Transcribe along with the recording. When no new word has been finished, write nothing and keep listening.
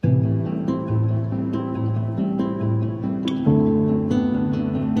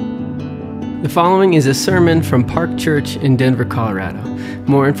The following is a sermon from Park Church in Denver, Colorado.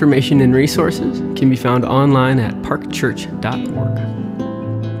 More information and resources can be found online at parkchurch.org.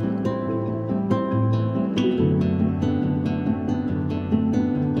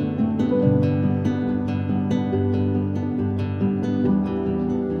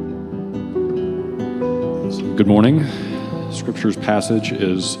 Good morning. Scripture's passage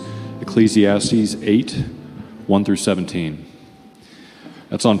is Ecclesiastes 8, 1 through 17.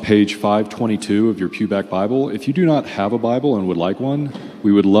 That's on page 522 of your Pewback Bible. If you do not have a Bible and would like one,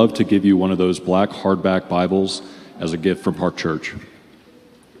 we would love to give you one of those black hardback Bibles as a gift from Park Church.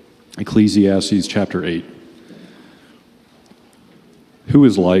 Ecclesiastes chapter 8. Who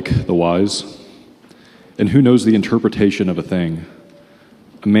is like the wise? And who knows the interpretation of a thing?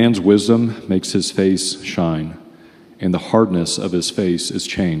 A man's wisdom makes his face shine, and the hardness of his face is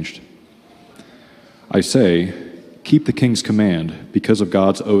changed. I say, keep the king's command because of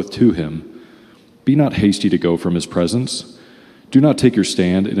God's oath to him. Be not hasty to go from his presence. Do not take your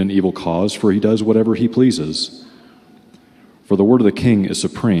stand in an evil cause, for he does whatever he pleases. For the word of the king is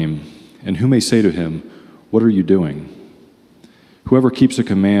supreme, and who may say to him, what are you doing? Whoever keeps a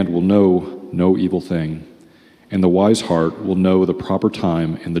command will know no evil thing, and the wise heart will know the proper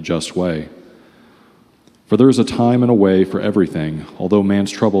time and the just way. For there is a time and a way for everything, although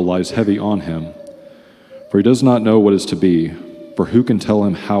man's trouble lies heavy on him. For he does not know what is to be, for who can tell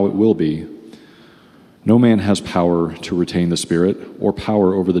him how it will be? No man has power to retain the spirit, or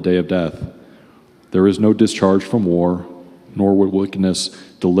power over the day of death. There is no discharge from war, nor will wickedness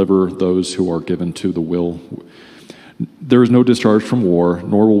deliver those who are given to the will. There is no discharge from war,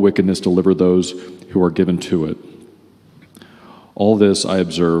 nor will wickedness deliver those who are given to it. All this I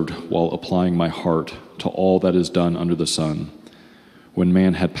observed while applying my heart to all that is done under the sun, when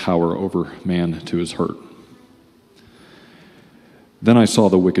man had power over man to his hurt. Then I saw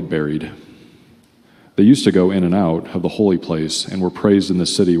the wicked buried. They used to go in and out of the holy place and were praised in the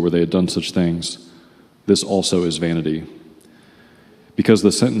city where they had done such things. This also is vanity. Because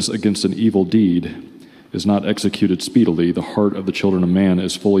the sentence against an evil deed is not executed speedily, the heart of the children of man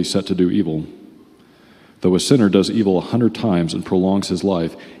is fully set to do evil. Though a sinner does evil 100 times and prolongs his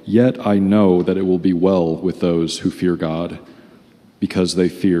life, yet I know that it will be well with those who fear God, because they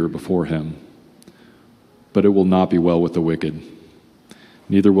fear before him. But it will not be well with the wicked.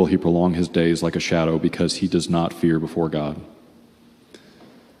 Neither will he prolong his days like a shadow, because he does not fear before God.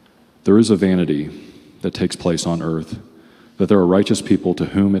 There is a vanity that takes place on earth, that there are righteous people to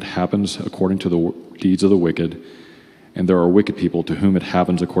whom it happens according to the deeds of the wicked, and there are wicked people to whom it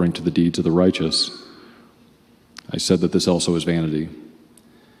happens according to the deeds of the righteous. I said that this also is vanity.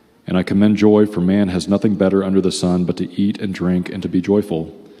 And I commend joy, for man has nothing better under the sun but to eat and drink and to be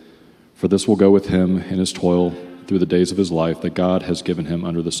joyful. For this will go with him in his toil through the days of his life that God has given him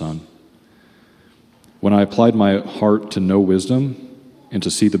under the sun. When I applied my heart to know wisdom and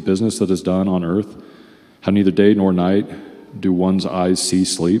to see the business that is done on earth, how neither day nor night do one's eyes see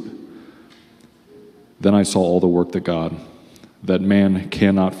sleep, then I saw all the work that man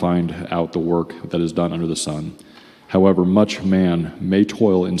cannot find out the work that is done under the sun. However much man may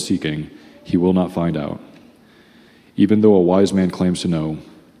toil in seeking, he will not find out. Even though a wise man claims to know,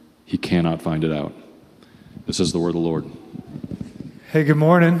 he cannot find it out. This is the word of the Lord. Hey, good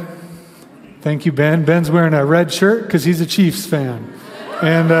morning. Thank you, Ben. Ben's wearing a red shirt because he's a Chiefs fan.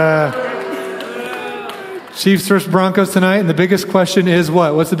 And Chiefs versus Broncos tonight. And the biggest question is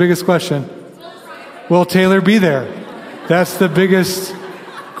what? What's the biggest question? Will Taylor be there? That's the biggest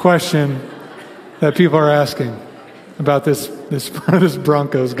question that people are asking about this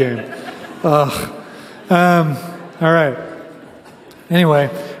Broncos game. All right. Anyway,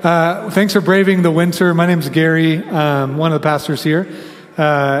 thanks for braving the winter. My name's Gary, one of the pastors here.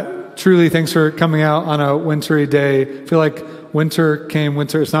 Truly, thanks for coming out on a wintry day. I feel like winter.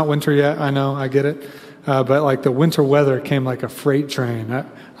 It's not winter yet. I know, I get it. But like the winter weather came like a freight train.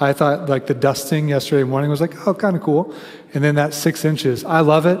 I thought like the dusting yesterday morning was like, oh, kind of cool. And then that 6 inches. I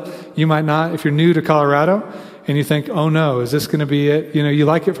love it. You might not. If you're new to Colorado and you think, oh no, is this going to be it? You know, you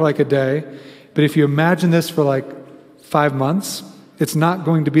like it for like a day. But if you imagine this for like 5 months, it's not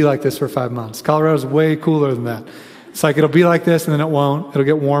going to be like this for 5 months. Colorado's way cooler than that. It's like it'll be like this and then it won't. It'll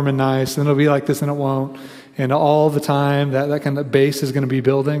get warm and nice, and it'll be like this and it won't. And all the time, that kind of base is going to be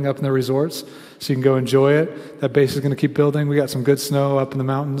building up in the resorts, so you can go enjoy it. That base is going to keep building. We got some good snow up in the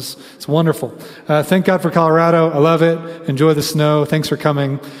mountains. It's wonderful. Thank God for Colorado. I love it. Enjoy the snow. Thanks for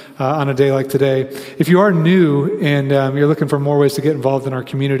coming on a day like today. If you are new and you're looking for more ways to get involved in our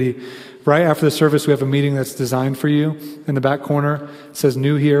community, Right after the service, we have a meeting that's designed for you in the back corner. It says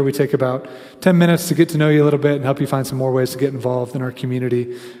new here. We take about 10 minutes to get to know you a little bit and help you find some more ways to get involved in our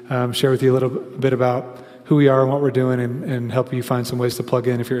community, share with you a little bit about who we are and what we're doing, and help you find some ways to plug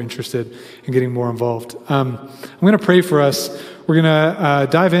in if you're interested in getting more involved. I'm going to pray for us. We're going to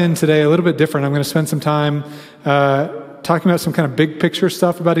dive in today a little bit different. I'm going to spend some time talking about some kind of big picture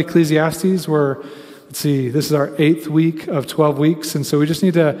stuff about Ecclesiastes. Let's see, this is our 8th week of 12 weeks, and so we just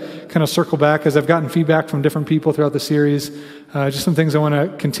need to kind of circle back as I've gotten feedback from different people throughout the series. Just some things I want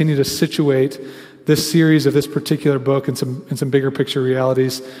to continue to situate this series of this particular book and some bigger picture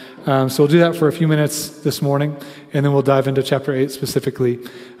realities. So we'll do that for a few minutes this morning, and then we'll dive into chapter 8 specifically.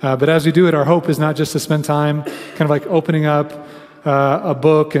 But as we do it, our hope is not just to spend time kind of like opening up a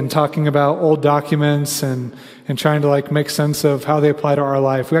book and talking about old documents and trying to like make sense of how they apply to our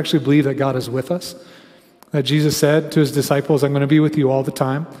life. We actually believe that God is with us. That Jesus said to his disciples, I'm going to be with you all the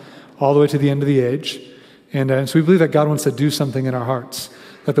time, all the way to the end of the age. And so we believe that God wants to do something in our hearts.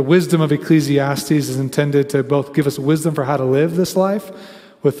 That the wisdom of Ecclesiastes is intended to both give us wisdom for how to live this life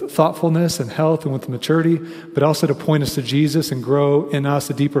with thoughtfulness and health and with maturity, but also to point us to Jesus and grow in us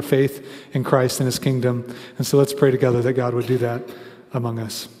a deeper faith in Christ and his kingdom. And so let's pray together that God would do that among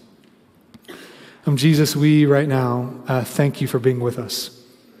us. Jesus, we right now thank you for being with us.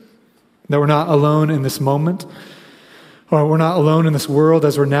 That we're not alone in this moment, or we're not alone in this world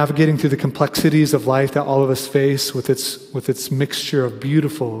as we're navigating through the complexities of life that all of us face with its mixture of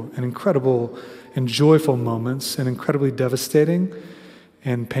beautiful and incredible and joyful moments and incredibly devastating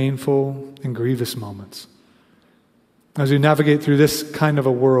and painful and grievous moments. As we navigate through this kind of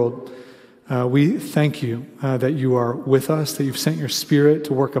a world, we thank you that you are with us, that you've sent your Spirit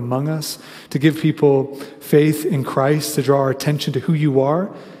to work among us, to give people faith in Christ, to draw our attention to who you are,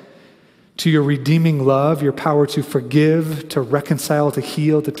 to your redeeming love, your power to forgive, to reconcile, to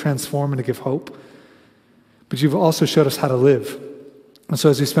heal, to transform, and to give hope. But you've also showed us how to live. And so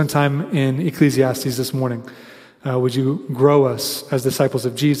as we spend time in Ecclesiastes this morning, would you grow us as disciples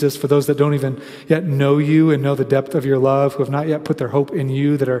of Jesus? For those that don't even yet know you and know the depth of your love, who have not yet put their hope in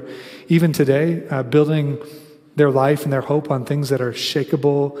you, that are even today building their life and their hope on things that are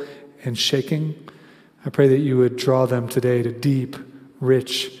shakeable and shaking, I pray that you would draw them today to deep,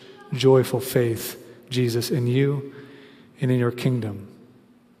 rich, joyful faith, Jesus, in you and in your kingdom.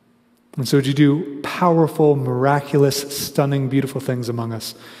 And so would you do powerful, miraculous, stunning, beautiful things among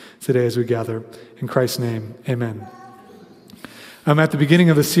us today as we gather. In Christ's name, amen. At the beginning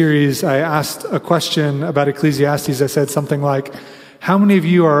of the series, I asked a question about Ecclesiastes. I said something like, how many of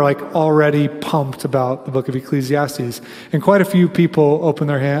you are like already pumped about the book of Ecclesiastes? And quite a few people open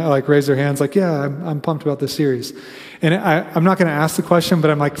their hand, like raise their hands, like, yeah, I'm pumped about this series. And I'm not going to ask the question, but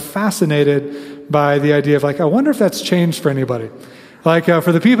I'm like fascinated by the idea of like, I wonder if that's changed for anybody. Like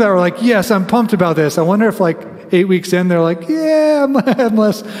for the people that were like, yes, I'm pumped about this. I wonder if like 8 weeks in, they're like, yeah, I'm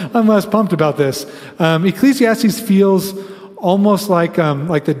less pumped about this. Ecclesiastes feels almost like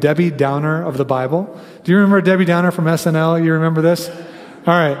the Debbie Downer of the Bible. Do you remember Debbie Downer from SNL? You remember this? All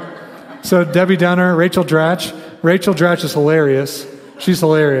right. So Debbie Downer, Rachel Dratch. Rachel Dratch is hilarious. She's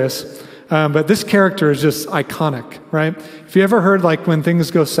hilarious. But this character is just iconic, right? If you ever heard like when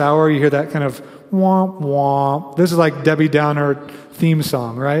things go sour, you hear that kind of womp womp. This is like Debbie Downer theme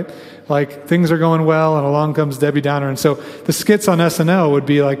song, right? Like things are going well and along comes Debbie Downer. And so the skits on SNL would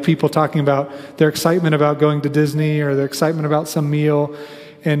be like people talking about their excitement about going to Disney or their excitement about some meal.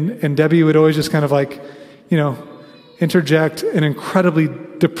 And Debbie would always just kind of like, interject an incredibly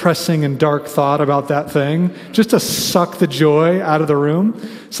depressing and dark thought about that thing just to suck the joy out of the room.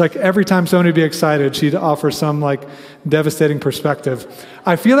 It's like every time somebody would be excited, she'd offer some like devastating perspective.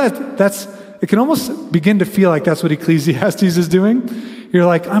 I feel it can almost begin to feel like that's what Ecclesiastes is doing. You're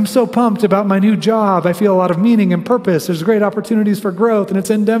like, I'm so pumped about my new job. I feel a lot of meaning and purpose. There's great opportunities for growth, and it's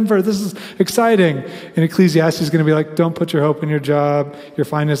in Denver. This is exciting. And Ecclesiastes is going to be like, don't put your hope in your job. Your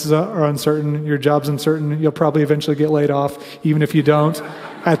finances are uncertain. Your job's uncertain. You'll probably eventually get laid off. Even if you don't,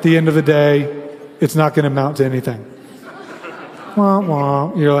 at the end of the day, it's not going to amount to anything. Wah,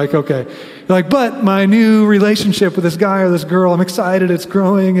 wah. You're like, okay. You're like, but my new relationship with this guy or this girl, I'm excited, it's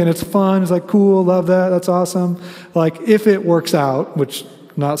growing, and it's fun. It's like, cool, love that, that's awesome. Like, if it works out, which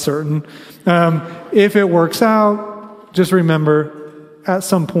not certain, if it works out, just remember, at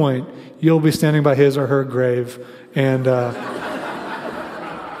some point, you'll be standing by his or her grave, and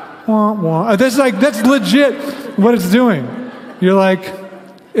wah, wah. That's legit what it's doing. You're like,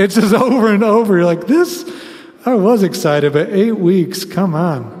 it's just over and over. You're like, I was excited, but 8 weeks, come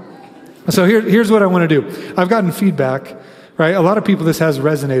on. So here's what I want to do. I've gotten feedback, right? A lot of people this has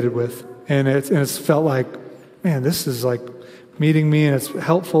resonated with, and it's felt like, man, this is like meeting me, and it's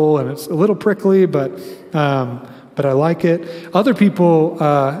helpful, and it's a little prickly, but I like it. Other people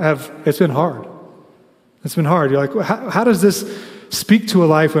it's been hard. It's been hard. You're like, how does this speak to a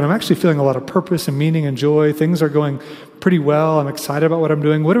life when I'm actually feeling a lot of purpose and meaning and joy? Things are going pretty well. I'm excited about what I'm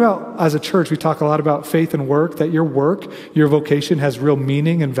doing. What about, as a church, we talk a lot about faith and work, that your work, your vocation has real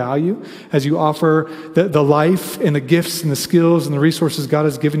meaning and value as you offer the life and the gifts and the skills and the resources God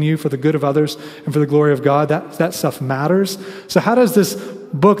has given you for the good of others and for the glory of God. That stuff matters. So how does this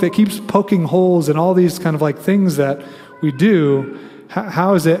book that keeps poking holes in all these kind of like things that we do,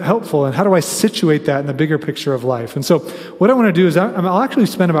 how is it helpful, and how do I situate that in the bigger picture of life? And so what I want to do is I'll actually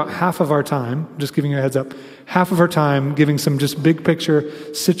spend about half of our time, just giving you a heads up, half of our time giving some just big picture,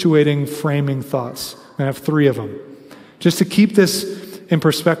 situating, framing thoughts. I'm going to have 3 of them. Just to keep this in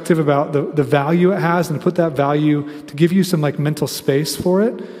perspective about the value it has, and to put that value, to give you some like mental space for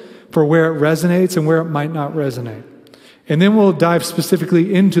it, for where it resonates and where it might not resonate. And then we'll dive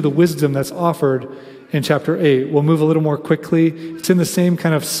specifically into the wisdom that's offered in chapter 8. We'll move a little more quickly. It's in the same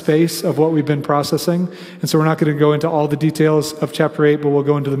kind of space of what we've been processing. And so we're not going to go into all the details of chapter 8, but we'll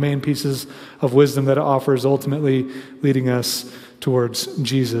go into the main pieces of wisdom that it offers, ultimately leading us towards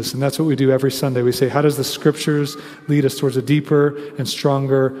Jesus. And that's what we do every Sunday. We say, how does the scriptures lead us towards a deeper and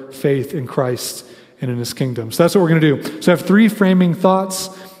stronger faith in Christ and in his kingdom? So that's what we're going to do. So I have 3 framing thoughts,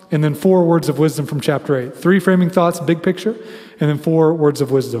 and then 4 words of wisdom from chapter 8. 3 framing thoughts, big picture, and then 4 words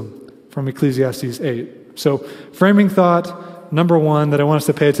of wisdom from Ecclesiastes 8. So framing thought, number 1, that I want us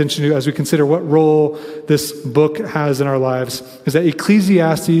to pay attention to as we consider what role this book has in our lives, is that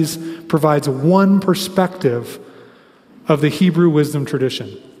Ecclesiastes provides one perspective of the Hebrew wisdom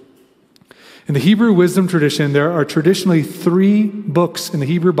tradition. In the Hebrew wisdom tradition, there are traditionally 3 books in the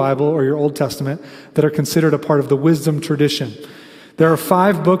Hebrew Bible, or your Old Testament, that are considered a part of the wisdom tradition. There are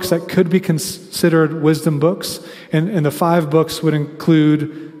 5 books that could be considered wisdom books, and the 5 books would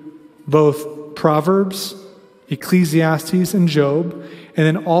include both Proverbs, Ecclesiastes, and Job, and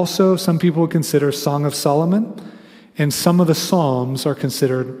then also some people would consider Song of Solomon, and some of the Psalms are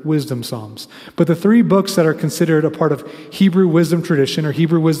considered wisdom psalms. But the 3 books that are considered a part of Hebrew wisdom tradition or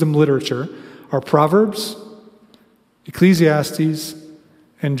Hebrew wisdom literature are Proverbs, Ecclesiastes,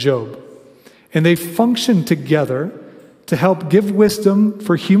 and Job. And they function together to help give wisdom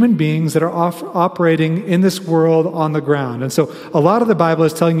for human beings that are operating in this world on the ground. And so a lot of the Bible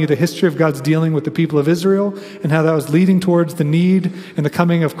is telling you the history of God's dealing with the people of Israel and how that was leading towards the need and the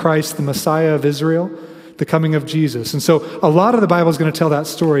coming of Christ, the Messiah of Israel, the coming of Jesus. And so a lot of the Bible is going to tell that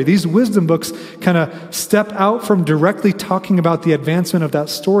story. These wisdom books kind of step out from directly talking about the advancement of that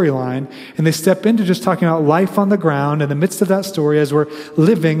storyline, and they step into just talking about life on the ground in the midst of that story as we're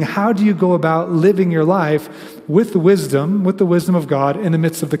living. How do you go about living your life with the wisdom of God in the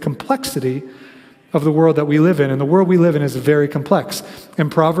midst of the complexity of the world that we live in? And the world we live in is very complex.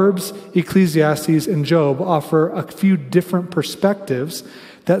 And Proverbs, Ecclesiastes, and Job offer a few different perspectives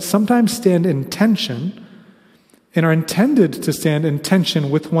that sometimes stand in tension and are intended to stand in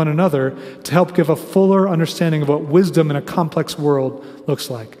tension with one another to help give a fuller understanding of what wisdom in a complex world looks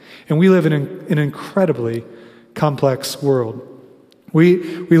like. And we live in an incredibly complex world. We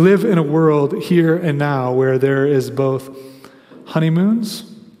live in a world here and now where there is both honeymoons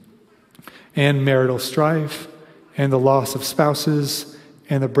and marital strife and the loss of spouses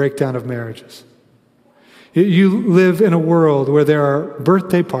and the breakdown of marriages. You live in a world where there are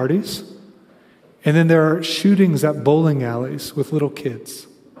birthday parties, and then there are shootings at bowling alleys with little kids.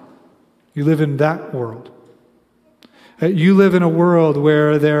 You live in that world. You live in a world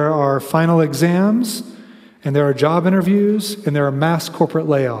where there are final exams, and there are job interviews, and there are mass corporate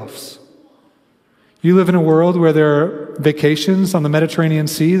layoffs. You live in a world where there are vacations on the Mediterranean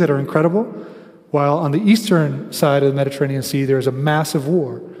Sea that are incredible, while on the eastern side of the Mediterranean Sea, there is a massive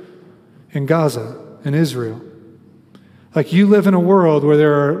war in Gaza and Israel. Like, you live in a world where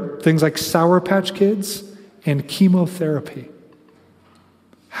there are things like Sour Patch Kids and chemotherapy.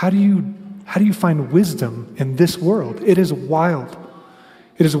 How do you find wisdom in this world? It is wild.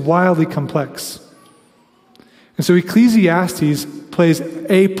 It is wildly complex. And so Ecclesiastes plays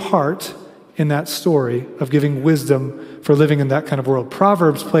a part in that story of giving wisdom for living in that kind of world.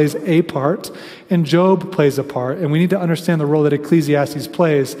 Proverbs plays a part, and Job plays a part, and we need to understand the role that Ecclesiastes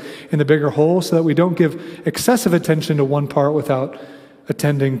plays in the bigger whole so that we don't give excessive attention to one part without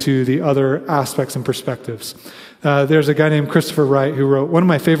attending to the other aspects and perspectives. There's a guy named Christopher Wright who wrote one of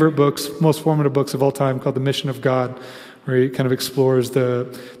my favorite books, most formative books of all time, called The Mission of God, where he kind of explores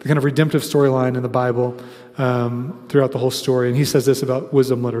the kind of redemptive storyline in the Bible throughout the whole story. And he says this about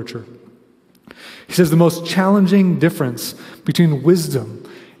wisdom literature. He says the most challenging difference between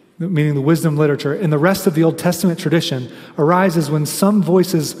wisdom meaning the wisdom literature, in the rest of the Old Testament tradition arises when some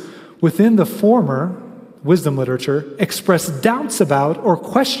voices within the former wisdom literature express doubts about or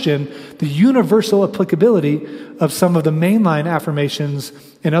question the universal applicability of some of the mainline affirmations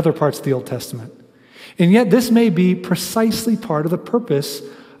in other parts of the Old Testament. And yet this may be precisely part of the purpose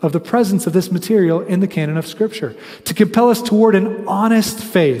of the presence of this material in the canon of Scripture, to compel us toward an honest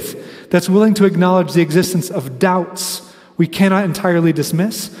faith that's willing to acknowledge the existence of doubts we cannot entirely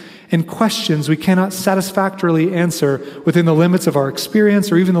dismiss and questions we cannot satisfactorily answer within the limits of our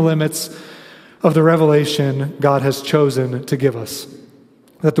experience or even the limits of the revelation God has chosen to give us.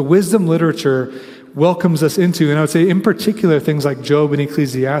 That the wisdom literature welcomes us into, and I would say in particular things like Job and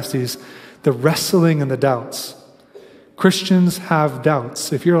Ecclesiastes, the wrestling and the doubts. Christians have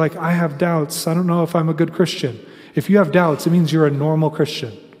doubts. If you're like, I have doubts, I don't know if I'm a good Christian. If you have doubts, it means you're a normal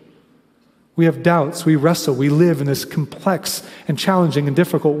Christian. We have doubts, we wrestle, we live in this complex and challenging and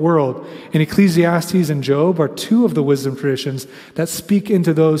difficult world. And Ecclesiastes and Job are two of the wisdom traditions that speak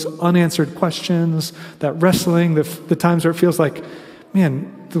into those unanswered questions, that wrestling, the times where it feels like,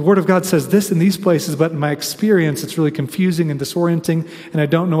 man, the Word of God says this in these places, but in my experience it's really confusing and disorienting, and I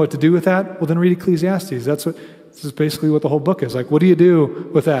don't know what to do with that. Well, then read Ecclesiastes. This is basically what the whole book is. Like, what do you do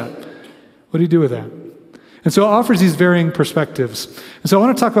with that? What do you do with that? And so it offers these varying perspectives. And so I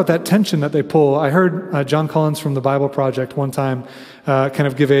want to talk about that tension that they pull. I heard John Collins from the Bible Project one time kind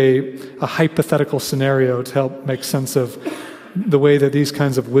of give a hypothetical scenario to help make sense of the way that these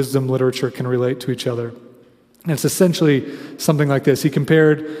kinds of wisdom literature can relate to each other. And it's essentially something like this. He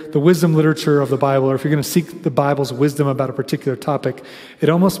compared the wisdom literature of the Bible, or if you're going to seek the Bible's wisdom about a particular topic, it'd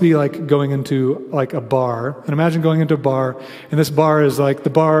almost be like going into like a bar. And imagine going into a bar, and this bar is like,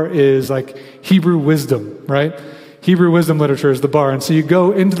 the bar is like Hebrew wisdom, right? Hebrew wisdom literature is the bar. And so you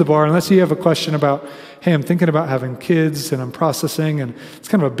go into the bar, unless you have a question about, hey, I'm thinking about having kids, and I'm processing, and it's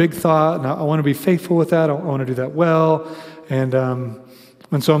kind of a big thought, and I want to be faithful with that. I want to do that well.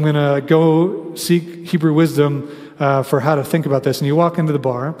 And so I'm going to go seek Hebrew wisdom for how to think about this. And you walk into the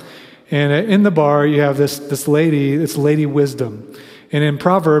bar, and in the bar you have this lady, it's Lady Wisdom. And in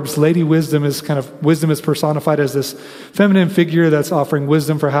Proverbs, Lady Wisdom is wisdom is personified as this feminine figure that's offering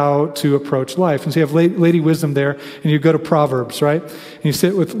wisdom for how to approach life. And so you have Lady Wisdom there, and you go to Proverbs, right? And you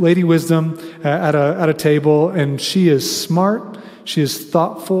sit with Lady Wisdom at a table, and she is smart. She is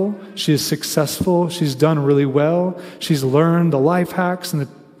thoughtful, she is successful, she's done really well, she's learned the life hacks and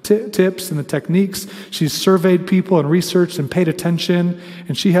the tips and the techniques, she's surveyed people and researched and paid attention,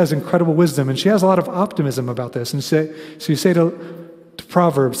 and she has incredible wisdom, and she has a lot of optimism about this. And so you say to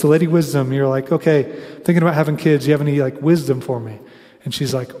Proverbs, to Lady Wisdom, you're like, okay, thinking about having kids, do you have any like wisdom for me? And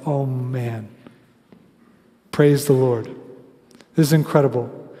she's like, oh man, praise the Lord. This is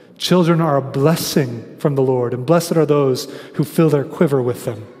incredible. Children are a blessing from the Lord, and blessed are those who fill their quiver with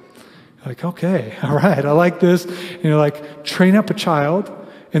them. You're like, okay, all right, I like this. And you're like, train up a child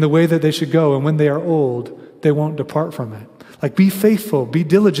in the way that they should go, and when they are old, they won't depart from it. Like, be faithful, be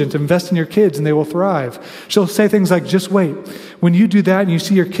diligent, invest in your kids, and they will thrive. She'll say things like, just wait. When you do that and you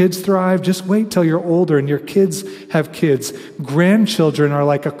see your kids thrive, just wait till you're older and your kids have kids. Grandchildren are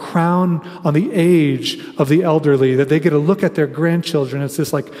like a crown on the age of the elderly, that they get to look at their grandchildren. It's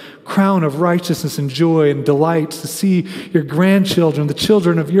this like crown of righteousness and joy and delight to see your grandchildren, the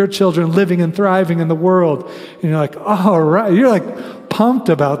children of your children, living and thriving in the world. And you're like, all right. You're like pumped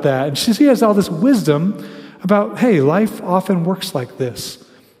about that. And she has all this wisdom about, hey, life often works like this,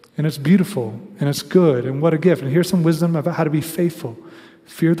 and it's beautiful, and it's good, and what a gift. And here's some wisdom about how to be faithful.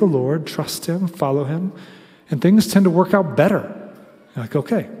 Fear the Lord, trust Him, follow Him, and things tend to work out better. You're like,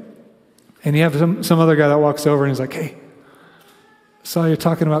 okay. And you have some other guy that walks over, and he's like, hey, saw you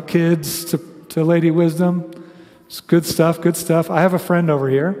talking about kids to Lady Wisdom. It's good stuff, good stuff. I have a friend over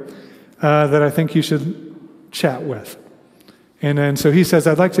here that I think you should chat with. And so he says,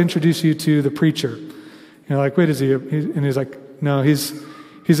 I'd like to introduce you to the preacher. You're like, wait, is he? And he's like, no, he's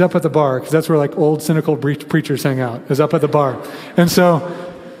up at the bar, because that's where like old cynical preachers hang out, is up at the bar. And so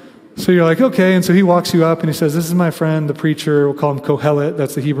you're like, okay. And so he walks you up and he says, this is my friend, the preacher. We'll call him Kohelet.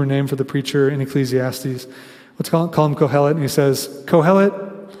 That's the Hebrew name for the preacher in Ecclesiastes. Let's call him Kohelet. And he says,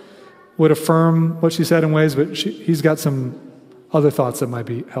 Kohelet would affirm what she said in ways, but he's got some other thoughts that might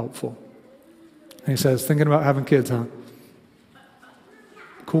be helpful. And he says, thinking about having kids, huh?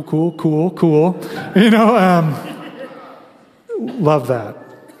 Cool. You know, love that.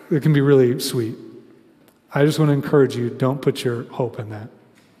 It can be really sweet. I just want to encourage you, don't put your hope in that.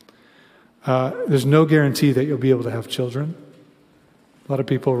 There's no guarantee that you'll be able to have children. A lot of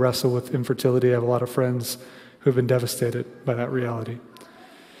people wrestle with infertility. I have a lot of friends who have been devastated by that reality.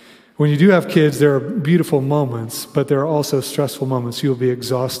 When you do have kids, there are beautiful moments, but there are also stressful moments. You'll be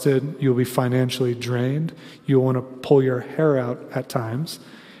exhausted. You'll be financially drained. You'll want to pull your hair out at times.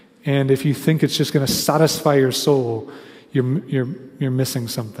 And if you think it's just going to satisfy your soul, you're missing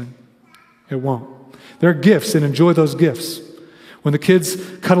something. It won't. There are gifts, and enjoy those gifts. When the kids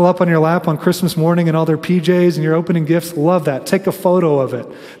cuddle up on your lap on Christmas morning in all their PJs and you're opening gifts, love that. Take a photo of it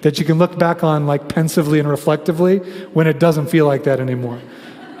that you can look back on like pensively and reflectively when it doesn't feel like that anymore.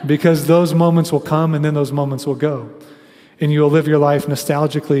 Because those moments will come and then those moments will go. And you'll live your life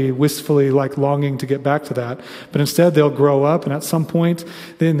nostalgically, wistfully, like longing to get back to that. But instead, they'll grow up, and at some point,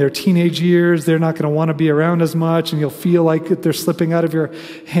 in their teenage years, they're not going to want to be around as much, and you'll feel like they're slipping out of your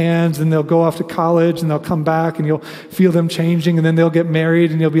hands, and they'll go off to college, and they'll come back, and you'll feel them changing, and then they'll get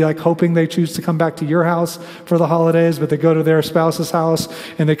married, and you'll be like hoping they choose to come back to your house for the holidays, but they go to their spouse's house,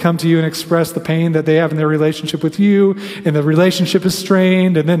 and they come to you and express the pain that they have in their relationship with you, and the relationship is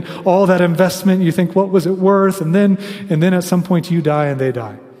strained, and then all that investment, you think, what was it worth? And then at some point you die and they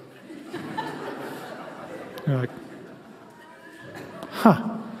die. You're like,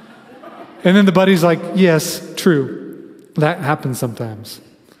 huh. And then the buddy's like, yes, true. That happens sometimes.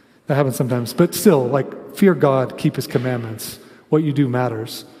 But still, like, fear God, keep his commandments. What you do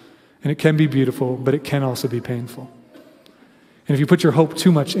matters. And it can be beautiful, but it can also be painful. And if you put your hope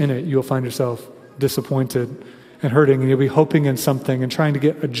too much in it, you'll find yourself disappointed and hurting, and you'll be hoping in something and trying to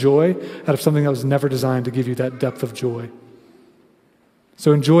get a joy out of something that was never designed to give you that depth of joy.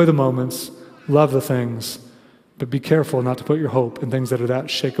 So enjoy the moments, love the things, but be careful not to put your hope in things that are that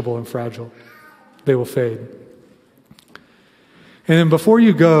shakeable and fragile. They will fade. And then before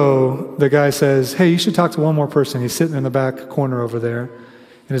you go, the guy says, hey, you should talk to one more person. He's sitting in the back corner over there,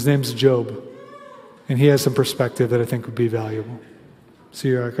 and his name's Job. And he has some perspective that I think would be valuable. So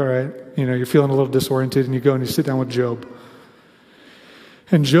you're like, all right, you're feeling a little disoriented, and you go and you sit down with Job.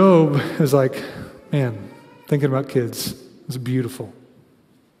 And Job is like, man, thinking about kids is beautiful.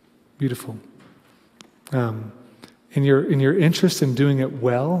 Beautiful. In your interest in doing it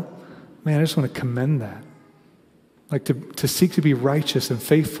well, man, I just want to commend that. Like to seek to be righteous and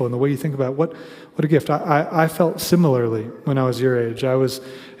faithful in the way you think about it. What a gift. I felt similarly when I was your age. I was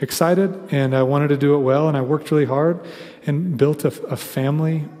excited and I wanted to do it well, and I worked really hard and built a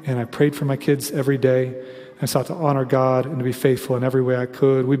family, and I prayed for my kids every day. I sought to honor God and to be faithful in every way I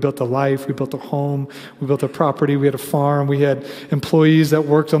could. We built a life. We built a home. We built a property. We had a farm. We had employees that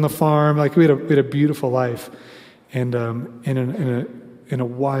worked on the farm. Like we had a beautiful life. And in a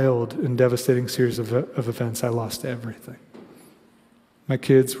wild and devastating series of events, I lost everything. My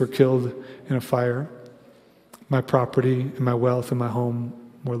kids were killed in a fire. My property and my wealth and my home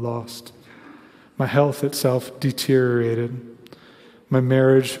were lost. My health itself deteriorated. My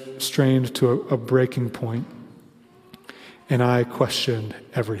marriage strained to a breaking point, and I questioned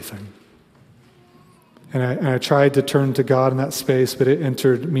everything. And I tried to turn to God in that space, but it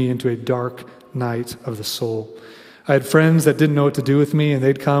entered me into a dark night of the soul. I had friends that didn't know what to do with me, and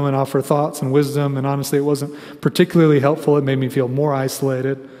they'd come and offer thoughts and wisdom, and honestly, it wasn't particularly helpful. It made me feel more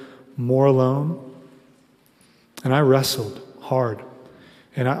isolated, more alone. And I wrestled hard.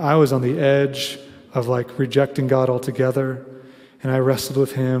 And I was on the edge of like rejecting God altogether. And I wrestled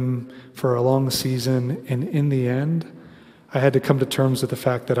with him for a long season. And in the end, I had to come to terms with the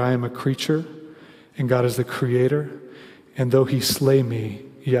fact that I am a creature and God is the creator. And though he slay me,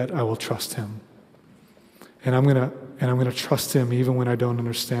 yet I will trust him. And I'm gonna trust him even when I don't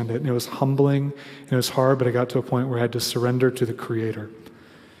understand it. And it was humbling and it was hard, but I got to a point where I had to surrender to the creator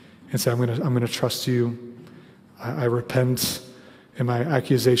and say, I'm gonna trust you. I repent in my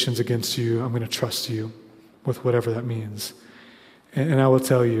accusations against you. I'm gonna trust you with whatever that means. And I will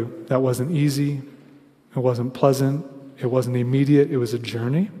tell you, that wasn't easy, it wasn't pleasant, it wasn't immediate, it was a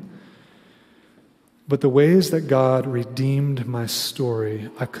journey. But the ways that God redeemed my story,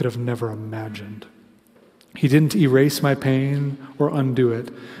 I could have never imagined. He didn't erase my pain or undo it,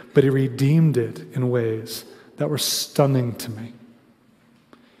 but he redeemed it in ways that were stunning to me.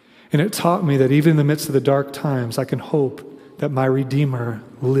 And it taught me that even in the midst of the dark times, I can hope that my Redeemer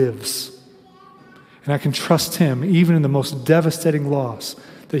lives. And I can trust him, even in the most devastating loss,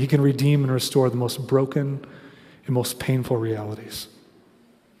 that he can redeem and restore the most broken and most painful realities.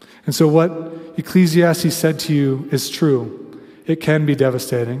 And so what Ecclesiastes said to you is true. It can be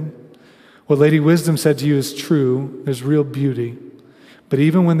devastating. What Lady Wisdom said to you is true. There's real beauty. But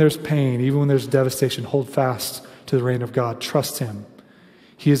even when there's pain, even when there's devastation, hold fast to the reign of God. Trust him.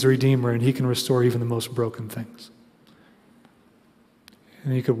 He is a Redeemer, and he can restore even the most broken things.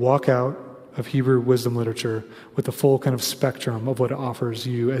 And you could walk out of Hebrew wisdom literature with the full kind of spectrum of what it offers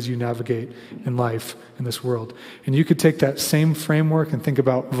you as you navigate in life in this world. And you could take that same framework and think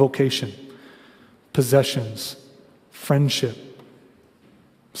about vocation, possessions, friendship,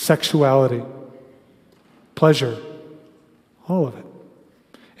 sexuality, pleasure, all of it.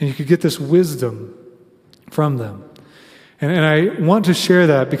 And you could get this wisdom from them. And I want to share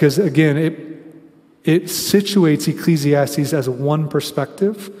that because, again, it situates Ecclesiastes as one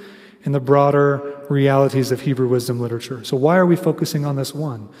perspective in the broader realities of Hebrew wisdom literature. So why are we focusing on this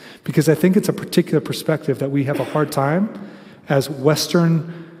one? Because I think it's a particular perspective that we have a hard time as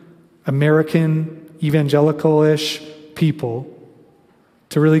Western American evangelical-ish people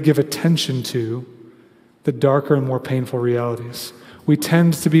to really give attention to the darker and more painful realities. We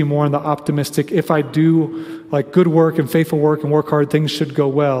tend to be more on the optimistic, if I do like good work and faithful work and work hard, things should go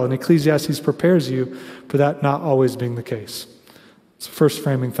well. And Ecclesiastes prepares you for that not always being the case. It's the first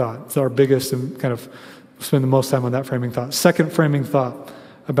framing thought. It's our biggest and kind of spend the most time on that framing thought. Second framing thought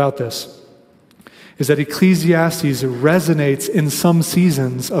about this is that Ecclesiastes resonates in some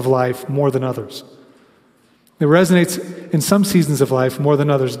seasons of life more than others. It resonates in some seasons of life more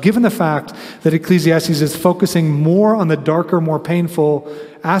than others. Given the fact that Ecclesiastes is focusing more on the darker, more painful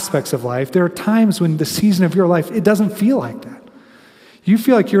aspects of life, there are times when the season of your life, it doesn't feel like that. You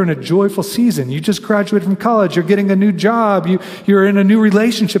feel like you're in a joyful season. You just graduated from college. You're getting a new job. You're in a new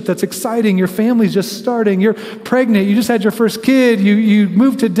relationship that's exciting. Your family's just starting. You're pregnant. You just had your first kid. You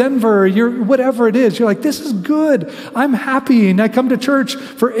moved to Denver. Whatever it is. You're like, this is good. I'm happy. And I come to church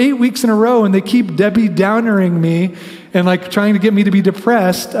for 8 weeks in a row and they keep Debbie Downering me and like trying to get me to be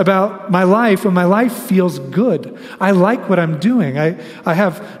depressed about my life when my life feels good. I like what I'm doing. I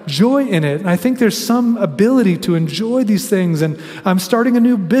have joy in it. And I think there's some ability to enjoy these things. And I'm starting a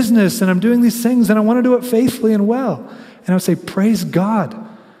new business and I'm doing these things and I want to do it faithfully and well. And I would say, praise God.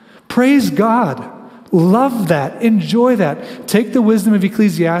 Praise God. Love that. Enjoy that. Take the wisdom of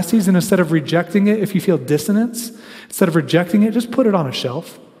Ecclesiastes and instead of rejecting it, if you feel dissonance, instead of rejecting it, just put it on a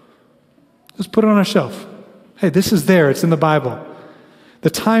shelf. Just put it on a shelf. Hey, this is there. It's in the Bible.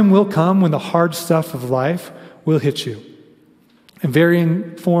 The time will come when the hard stuff of life will hit you. In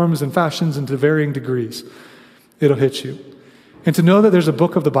varying forms and fashions and to varying degrees, it'll hit you. And to know that there's a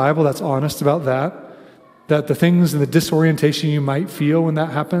book of the Bible that's honest about that the things and the disorientation you might feel when that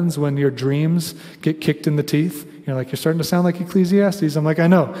happens, when your dreams get kicked in the teeth, you're like, you're starting to sound like Ecclesiastes. I'm like, I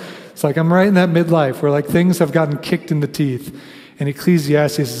know. It's like I'm right in that midlife where like things have gotten kicked in the teeth. And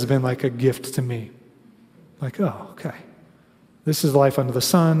Ecclesiastes has been like a gift to me. Like, oh, okay. This is life under the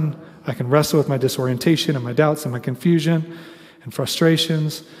sun. I can wrestle with my disorientation and my doubts and my confusion and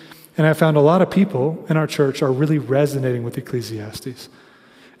frustrations. And I found a lot of people in our church are really resonating with Ecclesiastes,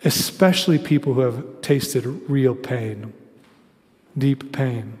 especially people who have tasted real pain, deep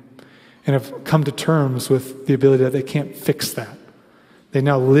pain, and have come to terms with the ability that they can't fix that. They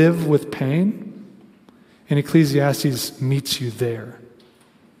now live with pain, and Ecclesiastes meets you there.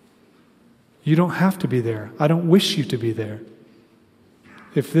 You don't have to be there. I don't wish you to be there.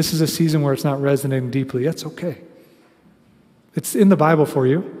 If this is a season where it's not resonating deeply, that's okay. It's in the Bible for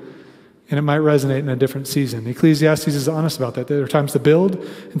you, and it might resonate in a different season. Ecclesiastes is honest about that. There are times to build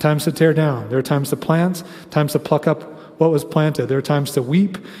and times to tear down. There are times to plant, times to pluck up what was planted. There are times to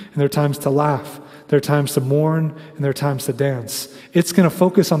weep, and there are times to laugh. There are times to mourn, and there are times to dance. It's going to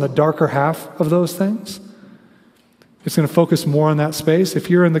focus on the darker half of those things. It's going to focus more on that space. If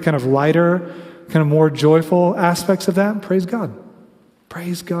you're in the kind of lighter, kind of more joyful aspects of that, praise God.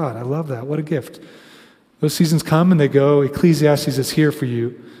 Praise God. I love that. What a gift. Those seasons come and they go. Ecclesiastes is here for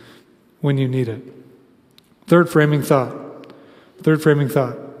you when you need it. Third framing thought.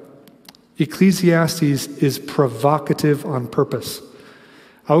 Ecclesiastes is provocative on purpose.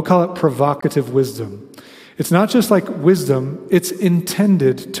 I would call it provocative wisdom. It's not just like wisdom, it's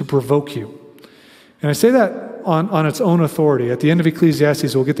intended to provoke you. And I say that on its own authority. At the end of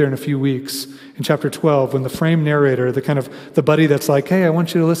Ecclesiastes, we'll get there in a few weeks, in chapter 12, when the frame narrator, the buddy that's like, hey, I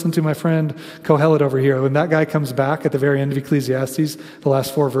want you to listen to my friend Kohelet over here. When that guy comes back at the very end of Ecclesiastes, the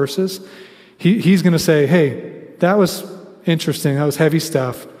last 4 verses, he's going to say, hey, that was interesting. That was heavy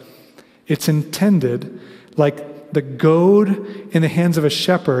stuff. It's intended like the goad in the hands of a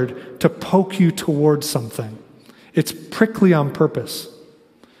shepherd to poke you towards something. It's prickly on purpose.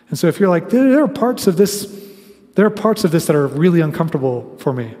 And so if you're like, there are parts of this that are really uncomfortable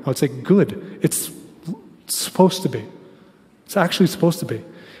for me, I would say, good. It's supposed to be. It's actually supposed to be.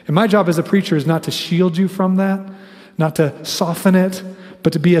 And my job as a preacher is not to shield you from that, not to soften it,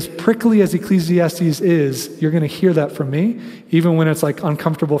 But to be as prickly as Ecclesiastes is, you're going to hear that from me, even when it's like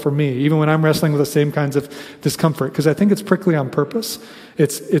uncomfortable for me, even when I'm wrestling with the same kinds of discomfort, because I think it's prickly on purpose.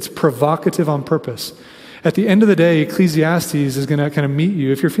 It's provocative on purpose. At the end of the day, Ecclesiastes is going to kind of meet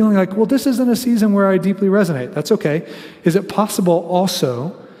you. If you're feeling like, well, this isn't a season where I deeply resonate, that's okay. Is it possible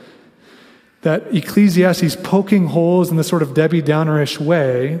also that Ecclesiastes poking holes in the sort of Debbie Downer-ish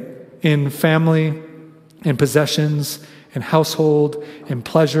way in family and possessions and household and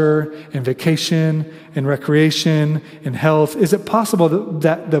pleasure and vacation and recreation and health, is it possible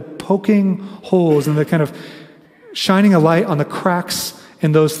that the poking holes and the kind of shining a light on the cracks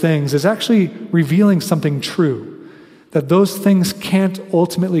in those things is actually revealing something true? That those things can't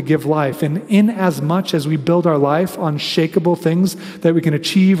ultimately give life. And in as much as we build our life on shakable things that we can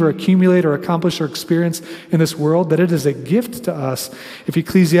achieve or accumulate or accomplish or experience in this world, that it is a gift to us if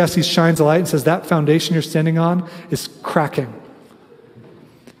Ecclesiastes shines a light and says that foundation you're standing on is cracking.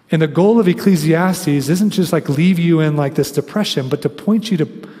 And the goal of Ecclesiastes isn't just like leave you in like this depression, but to point you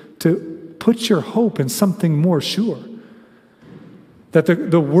to put your hope in something more sure. That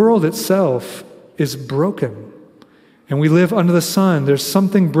the world itself is broken. And we live under the sun. There's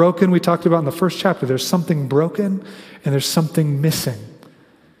something broken. We talked about in the first chapter. There's something broken and there's something missing.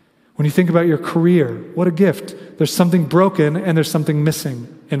 When you think about your career, what a gift. There's something broken and there's something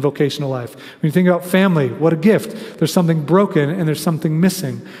missing in vocational life. When you think about family, what a gift. There's something broken and there's something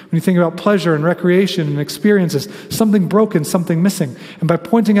missing. When you think about pleasure and recreation and experiences, something broken, something missing. And by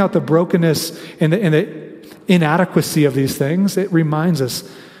pointing out the brokenness and the inadequacy of these things, it reminds us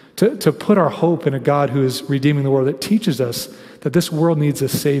to put our hope in a God who is redeeming the world. It teaches us that this world needs a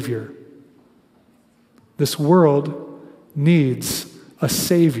Savior. This world needs a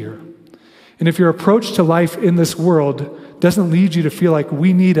Savior. And if your approach to life in this world doesn't lead you to feel like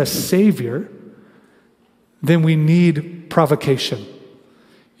we need a Savior, then we need provocation.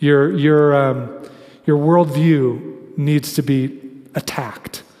 Your worldview needs to be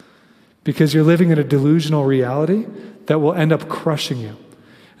attacked because you're living in a delusional reality that will end up crushing you.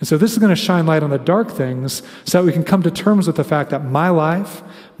 And so this is going to shine light on the dark things so that we can come to terms with the fact that my life,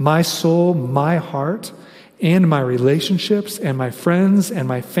 my soul, my heart, and my relationships, and my friends, and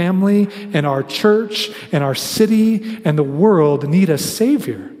my family, and our church, and our city, and the world need a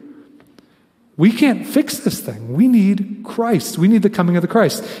Savior. We can't fix this thing. We need Christ. We need the coming of the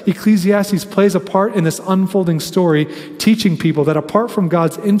Christ. Ecclesiastes plays a part in this unfolding story, teaching people that apart from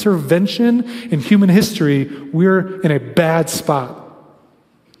God's intervention in human history, we're in a bad spot.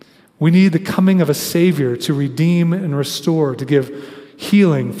 We need the coming of a Savior to redeem and restore, to give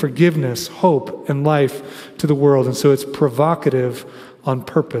healing, forgiveness, hope, and life to the world. And so it's provocative on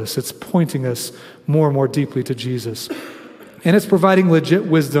purpose. It's pointing us more and more deeply to Jesus. And it's providing legit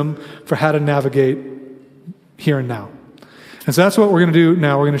wisdom for how to navigate here and now. And so that's what we're going to do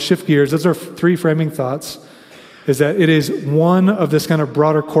now. We're going to shift gears. Those are three framing thoughts, is that it is one of this kind of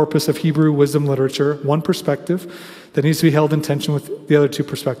broader corpus of Hebrew wisdom literature, one perspective that needs to be held in tension with the other two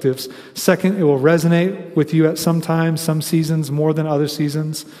perspectives. Second, it will resonate with you at some times, some seasons, more than other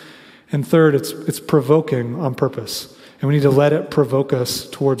seasons. And third, it's provoking on purpose. And we need to let it provoke us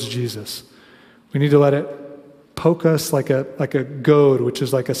towards Jesus. We need to let it poke us like a goad, which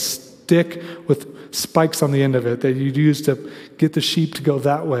is like a stick with spikes on the end of it that you'd use to get the sheep to go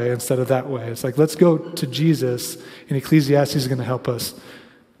that way instead of that way. It's like, let's go to Jesus, and Ecclesiastes is going to help us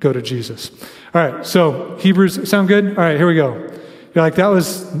go to Jesus. All right, so Hebrews, sound good? All right, here we go. You're like, tell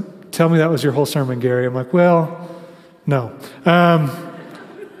me that was your whole sermon, Gary. I'm like, well, no.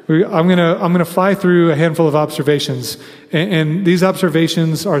 I'm gonna fly through a handful of observations, and these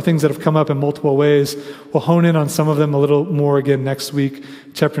observations are things that have come up in multiple ways. We'll hone in on some of them a little more again next week.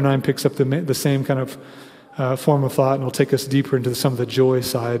 Chapter 9 picks up the same kind of form of thought, and will take us deeper into some of the joy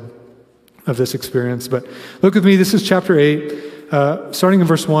side of this experience. But look with me, this is chapter 8. Starting in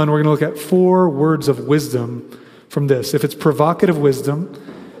verse 1, we're going to look at 4 words of wisdom from this. If it's provocative wisdom,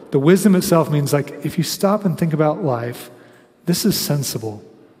 the wisdom itself means like if you stop and think about life, this is sensible.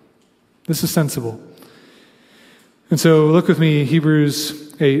 This is sensible. And so look with me,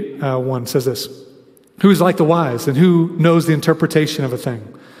 Hebrews 8:1 says this. Who is like the wise and who knows the interpretation of a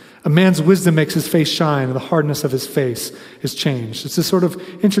thing? A man's wisdom makes his face shine and the hardness of his face is changed. It's this sort of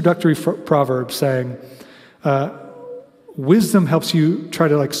introductory proverb saying, wisdom helps you try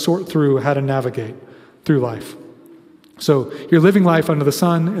to like sort through how to navigate through life. So you're living life under the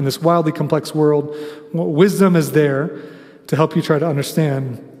sun in this wildly complex world. Wisdom is there to help you try to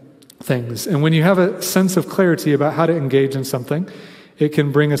understand things. And when you have a sense of clarity about how to engage in something, it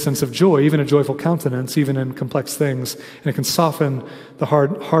can bring a sense of joy, even a joyful countenance, even in complex things. And it can soften the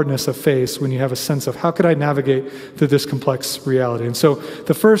hardness of face when you have a sense of how could I navigate through this complex reality. And so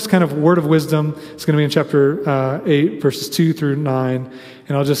the first kind of word of wisdom is going to be in chapter 8, verses 2 through 9.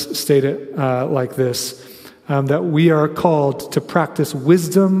 And I'll just state it like this, that we are called to practice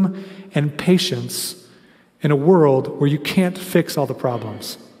wisdom and patience in a world where you can't fix all the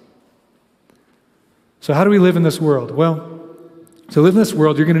problems. So how do we live in this world? Well, to live in this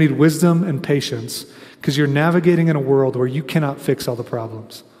world, you're going to need wisdom and patience because you're navigating in a world where you cannot fix all the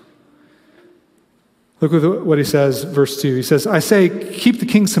problems. Look at what he says, verse 2. He says, I say, keep the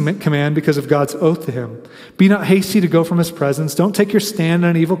king's command because of God's oath to him. Be not hasty to go from his presence. Don't take your stand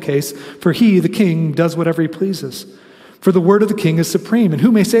on an evil case, for he, the king, does whatever he pleases. For the word of the king is supreme, and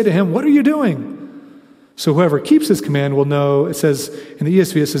who may say to him, what are you doing? So whoever keeps his command will know, it says, in the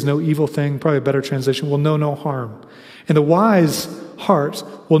ESV it says no evil thing, probably a better translation, will know no harm. And the wise heart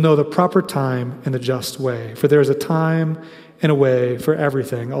will know the proper time and the just way. For there is a time and a way for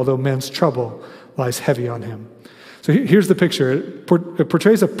everything, although man's trouble lies heavy on him. So here's the picture. It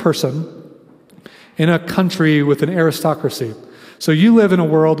portrays a person in a country with an aristocracy. So you live in a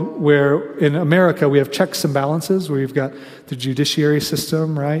world where, in America, we have checks and balances, where you've got the judiciary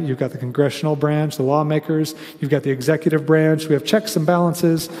system, right? You've got the congressional branch, the lawmakers. You've got the executive branch. We have checks and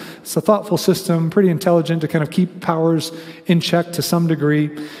balances. It's a thoughtful system, pretty intelligent to kind of keep powers in check to some degree.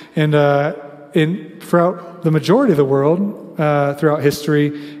 And throughout the majority of the world, throughout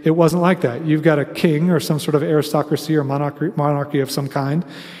history, it wasn't like that. You've got a king or some sort of aristocracy or monarchy of some kind.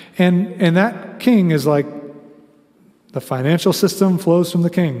 And that king is like, the financial system flows from the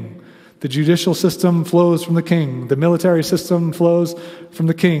king. The judicial system flows from the king. The military system flows from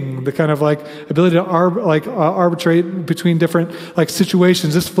the king. The kind of like ability to arbitrate between different like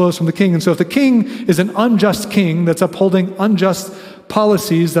situations, this flows from the king. And so if the king is an unjust king that's upholding unjust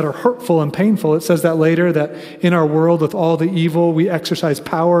policies that are hurtful and painful, it says that later, that in our world with all the evil, we exercise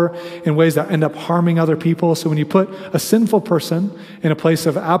power in ways that end up harming other people. So when you put a sinful person in a place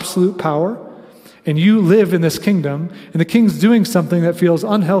of absolute power, and you live in this kingdom, and the king's doing something that feels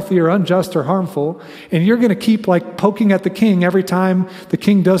unhealthy or unjust or harmful, and you're going to keep like poking at the king every time the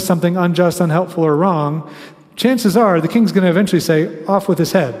king does something unjust, unhelpful, or wrong, chances are the king's going to eventually say, off with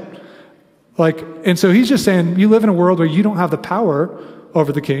his head. And so he's just saying, you live in a world where you don't have the power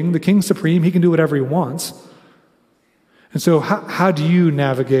over the king. The king's supreme. He can do whatever he wants. And so how do you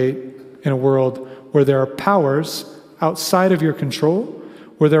navigate in a world where there are powers outside of your control,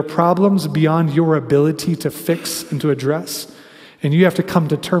 where there are problems beyond your ability to fix and to address, and you have to come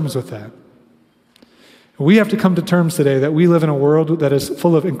to terms with that? We have to come to terms today that we live in a world that is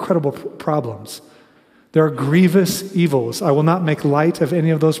full of incredible problems. There are grievous evils. I will not make light of any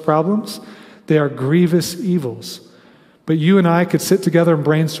of those problems. They are grievous evils. But you and I could sit together and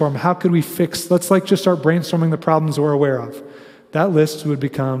brainstorm, how could we fix, let's just start brainstorming the problems we're aware of. That list would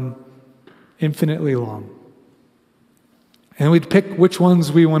become infinitely long. And we'd pick which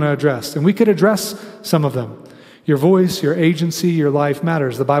ones we want to address. And we could address some of them. Your voice, your agency, your life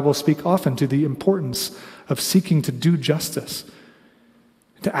matters. The Bible speaks often to the importance of seeking to do justice,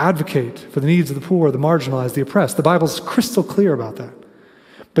 to advocate for the needs of the poor, the marginalized, the oppressed. The Bible's crystal clear about that.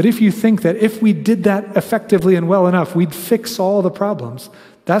 But if you think that if we did that effectively and well enough, we'd fix all the problems,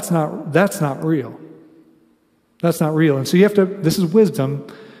 that's not real. That's not real. And so you have to, this is wisdom.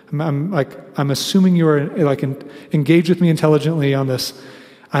 I'm assuming you're engage with me intelligently on this.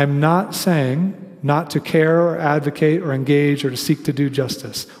 I'm not saying not to care or advocate or engage or to seek to do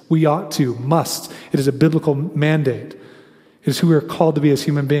justice. We ought to, must. It is a biblical mandate. It is who we are called to be as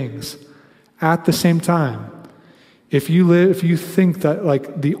human beings. At the same time, if you think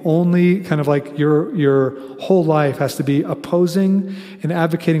that the only kind of your whole life has to be opposing and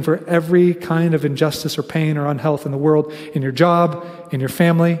advocating for every kind of injustice or pain or unhealth in the world, in your job, in your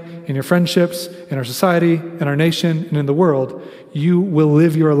family, in your friendships, in our society, in our nation, and in the world, you will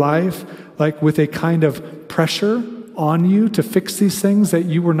live your life with a kind of pressure on you to fix these things that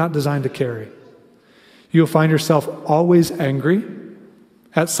you were not designed to carry. You'll find yourself always angry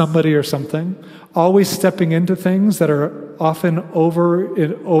at somebody or something, always stepping into things that are often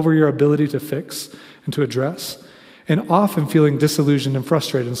over your ability to fix and to address, and often feeling disillusioned and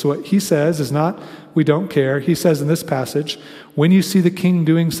frustrated. And so what he says is not, we don't care. He says in this passage, when you see the king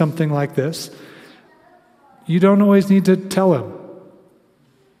doing something like this, you don't always need to tell him.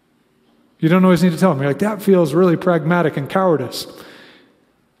 You don't always need to tell him. You're like, that feels really pragmatic and cowardice.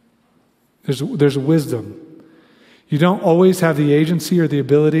 There's wisdom. You don't always have the agency or the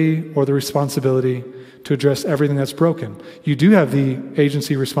ability or the responsibility to address everything that's broken. You do have the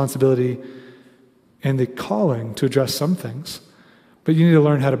agency, responsibility, and the calling to address some things. But you need to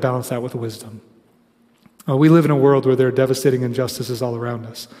learn how to balance that with wisdom. We live in a world where there are devastating injustices all around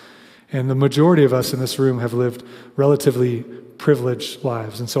us. And the majority of us in this room have lived relatively privileged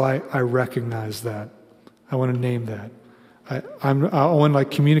lives. And so I recognize that. I want to name that. I want to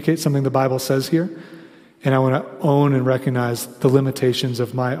communicate something the Bible says here. And I want to own and recognize the limitations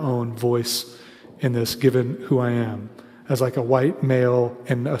of my own voice in this, given who I am as a white male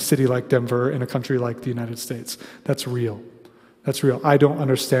in a city like Denver, in a country like the United States. That's real. That's real. I don't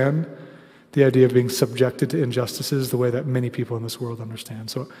understand the idea of being subjected to injustices the way that many people in this world understand.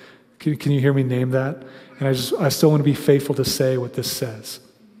 So can you hear me name that? And I still want to be faithful to say what this says.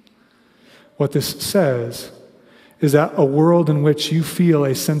 What this says is that a world in which you feel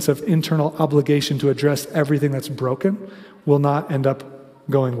a sense of internal obligation to address everything that's broken will not end up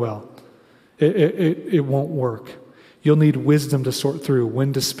going well. It won't work. You'll need wisdom to sort through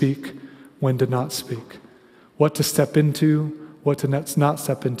when to speak, when to not speak, what to step into, what to not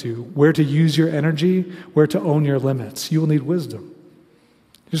step into, where to use your energy, where to own your limits. You will need wisdom.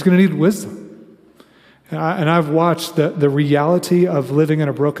 You're just going to need wisdom. And I've watched the reality of living in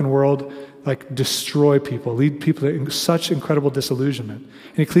a broken world destroy people, lead people to such incredible disillusionment.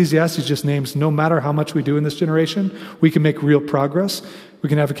 And Ecclesiastes just names, no matter how much we do in this generation, we can make real progress. We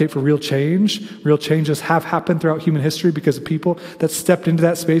can advocate for real change. Real changes have happened throughout human history because of people that stepped into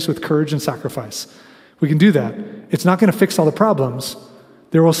that space with courage and sacrifice. We can do that. It's not going to fix all the problems.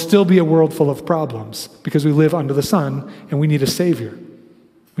 There will still be a world full of problems because we live under the sun and we need a Savior.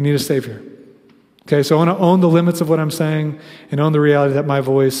 We need a Savior. Okay, so I want to own the limits of what I'm saying and own the reality that my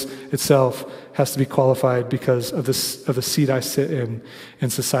voice itself has to be qualified because of the seat I sit in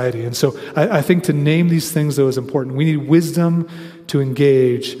society. And so I think to name these things, though, is important. We need wisdom to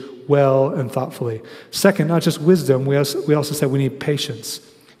engage well and thoughtfully. Second, not just wisdom, we also said we need patience.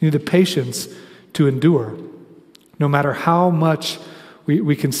 You need the patience to endure. No matter how much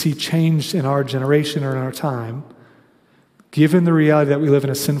we can see changed in our generation or in our time, given the reality that we live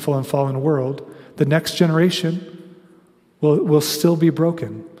in a sinful and fallen world, the next generation will still be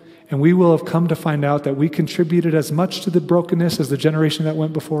broken. And we will have come to find out that we contributed as much to the brokenness as the generation that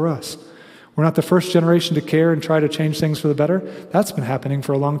went before us. We're not the first generation to care and try to change things for the better. That's been happening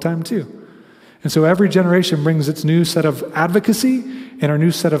for a long time too. And so every generation brings its new set of advocacy and our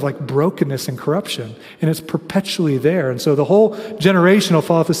new set of brokenness and corruption. And it's perpetually there. And so the whole generation will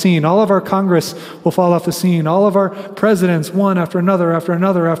fall off the scene. All of our Congress will fall off the scene. All of our presidents, one after another,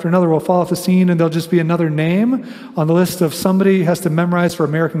 will fall off the scene, and there'll just be another name on the list of somebody has to memorize for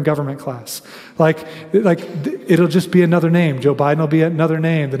American government class. It'll just be another name. Joe Biden will be another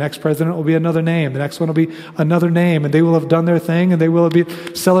name. The next president will be another name. The next one will be another name. And they will have done their thing, and they will be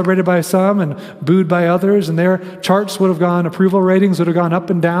celebrated by some and booed by others, and their charts would have gone, approval ratings would have gone up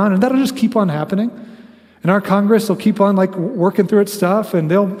and down, and that'll just keep on happening. And our Congress will keep on working through its stuff, and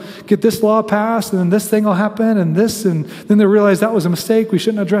they'll get this law passed, and then this thing will happen, and then they'll realize that was a mistake, we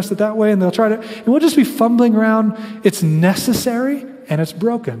shouldn't address it that way, and they'll try to, and we'll just be fumbling around. It's necessary, and it's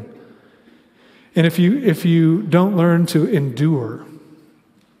broken. And if you don't learn to endure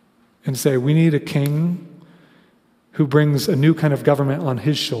and say, we need a king who brings a new kind of government on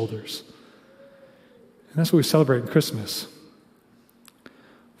his shoulders. And that's what we celebrate in Christmas.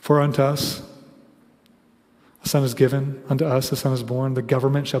 For unto us a son is given, unto us a son is born, the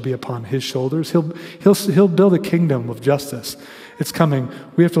government shall be upon his shoulders. He'll build a kingdom of justice. It's coming.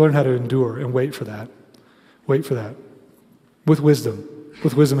 We have to learn how to endure and wait for that. Wait for that. With wisdom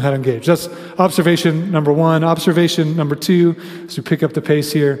how to engage. That's observation number one. Observation number two, as we pick up the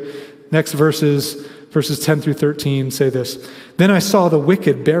pace here, next verses 10 through 13 say this. Then I saw the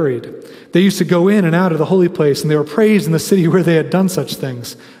wicked buried. They used to go in and out of the holy place, and they were praised in the city where they had done such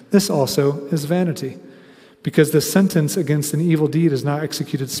things. This also is vanity, because the sentence against an evil deed is not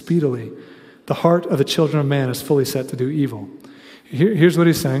executed speedily. The heart of the children of man is fully set to do evil. Here's what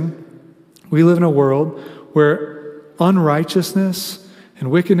he's saying. We live in a world where unrighteousness and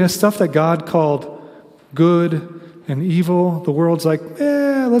wickedness, stuff that God called good and evil, the world's like,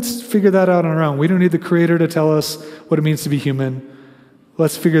 let's figure that out on our own. We don't need the Creator to tell us what it means to be human.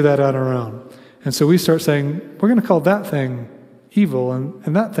 Let's figure that out on our own. And so we start saying, we're going to call that thing evil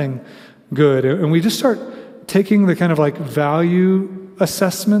and that thing good. And we just start taking the kind of value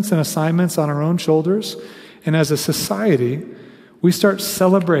assessments and assignments on our own shoulders. And as a society, we start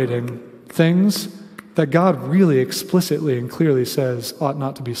celebrating things that God really explicitly and clearly says ought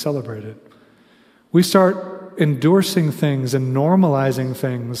not to be celebrated. We start endorsing things and normalizing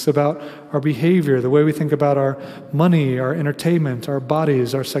things about our behavior, the way we think about our money, our entertainment, our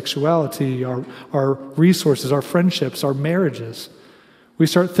bodies, our sexuality, our resources, our friendships, our marriages. We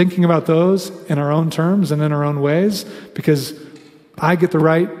start thinking about those in our own terms and in our own ways because I get the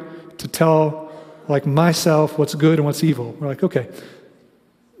right to tell like myself what's good and what's evil. We're like, okay,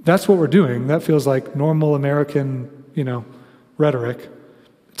 that's what we're doing. That feels like normal American, rhetoric.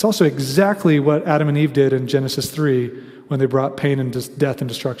 It's also exactly what Adam and Eve did in Genesis 3 when they brought pain and death and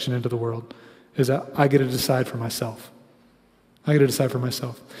destruction into the world, is that I get to decide for myself. I get to decide for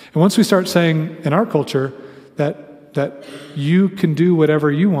myself. And once we start saying in our culture that you can do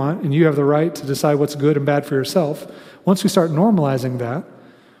whatever you want and you have the right to decide what's good and bad for yourself, once we start normalizing that,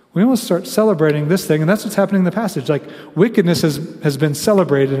 we almost start celebrating this thing, and that's what's happening in the passage. Like, wickedness has been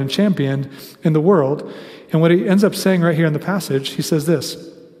celebrated and championed in the world. And what he ends up saying right here in the passage, he says this: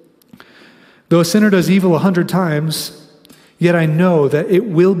 though a sinner does evil 100 times, yet I know that it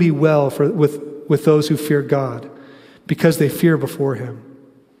will be well with those who fear God, because they fear before him.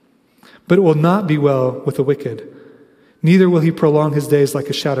 But it will not be well with the wicked. Neither will he prolong his days like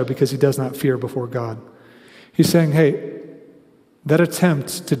a shadow, because he does not fear before God. He's saying, hey, that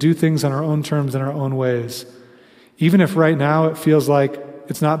attempt to do things on our own terms and our own ways, even if right now it feels like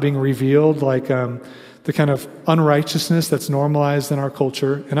it's not being revealed, like the kind of unrighteousness that's normalized in our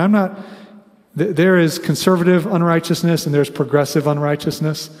culture. And there is conservative unrighteousness and there's progressive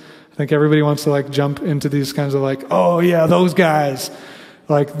unrighteousness. I think everybody wants to like jump into these kinds of like, oh yeah, those guys,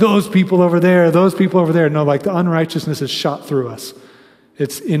 like those people over there, those people over there. No, like the unrighteousness is shot through us.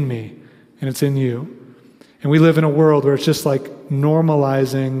 It's in me and it's in you. And we live in a world where it's just like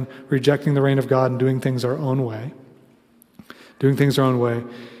normalizing, rejecting the reign of God and doing things our own way. Doing things our own way.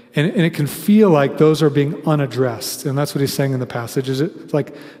 And it can feel like those are being unaddressed. And that's what he's saying in the passage. Is it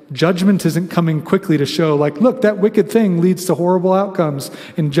like judgment isn't coming quickly to show like, look, that wicked thing leads to horrible outcomes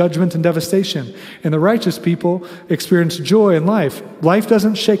and judgment and devastation. And the righteous people experience joy in life. Life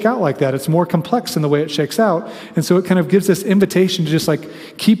doesn't shake out like that. It's more complex in the way it shakes out. And so it kind of gives this invitation to just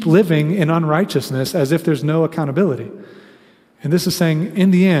like keep living in unrighteousness as if there's no accountability. And this is saying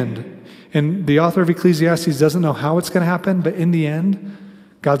in the end, and the author of Ecclesiastes doesn't know how it's going to happen, but in the end,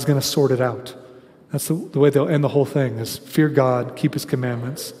 God's going to sort it out. That's the way they'll end the whole thing, is fear God, keep his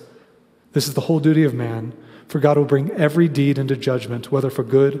commandments. This is the whole duty of man, for God will bring every deed into judgment, whether for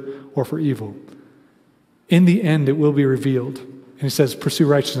good or for evil. In the end, it will be revealed. And he says, pursue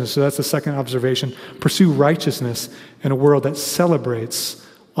righteousness. So that's the second observation. Pursue righteousness in a world that celebrates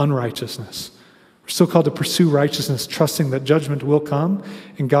unrighteousness. We're still called to pursue righteousness, trusting that judgment will come,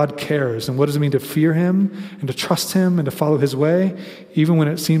 and God cares. And what does it mean to fear him and to trust him and to follow his way, even when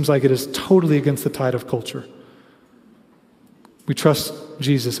it seems like it is totally against the tide of culture? We trust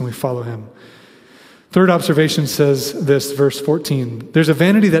Jesus and we follow him. Third observation says this, verse 14. There's a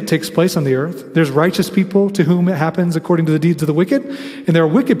vanity that takes place on the earth. There's righteous people to whom it happens according to the deeds of the wicked, and there are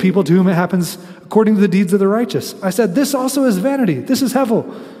wicked people to whom it happens according to the deeds of the righteous. I said, this also is vanity. This is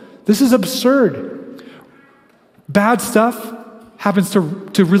hevel. This is absurd. Bad stuff happens to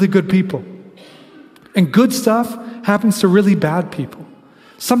really good people. And good stuff happens to really bad people.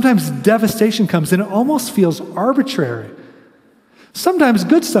 Sometimes devastation comes and it almost feels arbitrary. Sometimes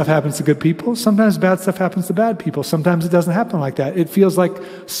good stuff happens to good people. Sometimes bad stuff happens to bad people. Sometimes it doesn't happen like that. It feels like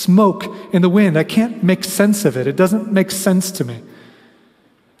smoke in the wind. I can't make sense of it. It doesn't make sense to me.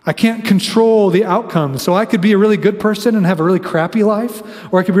 I can't control the outcome. So I could be a really good person and have a really crappy life,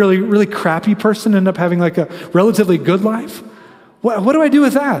 or I could be a really, really crappy person and end up having like a relatively good life. What do I do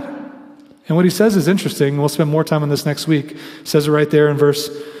with that? And what he says is interesting. We'll spend more time on this next week. He says it right there in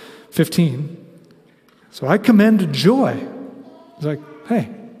verse 15. So I commend joy. He's like, hey,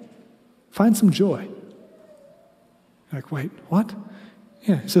 find some joy. You're like, wait, what?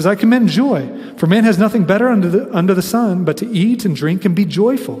 Yeah, he says, I commend joy, for man has nothing better under the sun but to eat and drink and be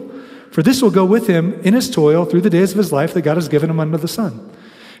joyful. For this will go with him in his toil through the days of his life that God has given him under the sun.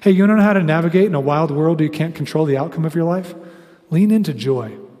 Hey, you don't know how to navigate in a wild world where you can't control the outcome of your life? Lean into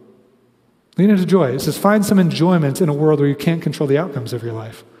joy. Lean into joy. It says, find some enjoyment in a world where you can't control the outcomes of your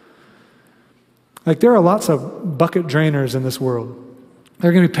life. Like, there are lots of bucket drainers in this world.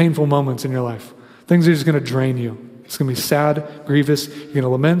 There are going to be painful moments in your life. Things are just going to drain you. It's going to be sad, grievous. You're going to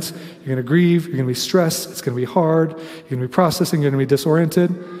lament. You're going to grieve. You're going to be stressed. It's going to be hard. You're going to be processing. You're going to be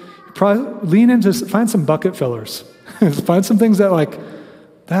disoriented. Lean into, find some bucket fillers. Find some things that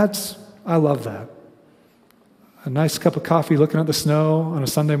I love that. A nice cup of coffee looking at the snow on a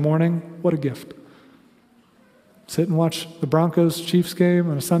Sunday morning. What a gift. Sit and watch the Broncos-Chiefs game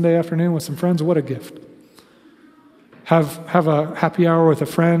on a Sunday afternoon with some friends. What a gift. Have a happy hour with a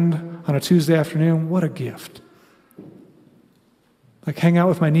friend on a Tuesday afternoon. What a gift. Like hang out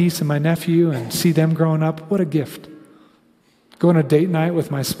with my niece and my nephew and see them growing up. What a gift. Go on a date night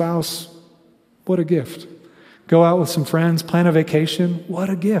with my spouse. What a gift. Go out with some friends, plan a vacation. What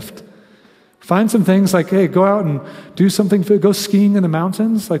a gift. Find some things like, hey, go out and do something, go skiing in the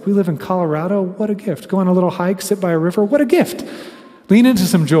mountains. Like we live in Colorado, what a gift. Go on a little hike, sit by a river, what a gift. Lean into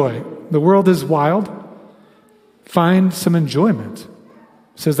some joy. The world is wild. Find some enjoyment.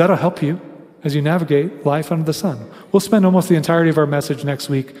 It says that'll help you as you navigate life under the sun. We'll spend almost the entirety of our message next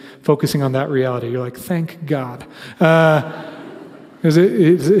week focusing on that reality. You're like, thank God. This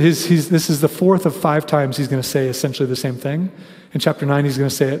is the fourth of 5 times he's going to say essentially the same thing. In chapter 9, he's going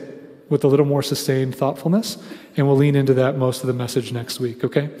to say it with a little more sustained thoughtfulness, and we'll lean into that most of the message next week,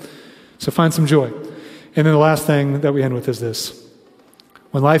 okay? So find some joy. And then the last thing that we end with is this.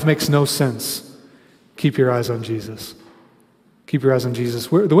 When life makes no sense, keep your eyes on Jesus. Keep your eyes on Jesus.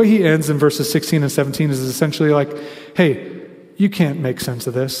 The way he ends in verses 16 and 17 is essentially like, hey, you can't make sense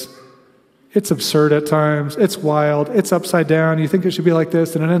of this. It's absurd at times. It's wild. It's upside down. You think it should be like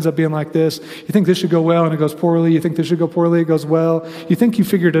this, and it ends up being like this. You think this should go well, and it goes poorly. You think this should go poorly, it goes well. You think you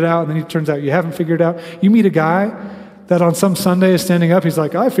figured it out, and then it turns out you haven't figured it out. You meet a guy that on some Sunday is standing up. He's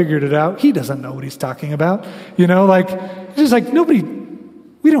like, I figured it out. He doesn't know what he's talking about. It's just like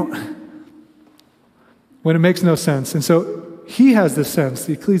we don't. When it makes no sense. And so he has this sense,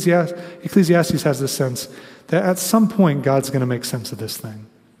 the Ecclesiastes has this sense that at some point God's going to make sense of this thing.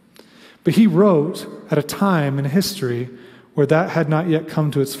 But he wrote at a time in history where that had not yet come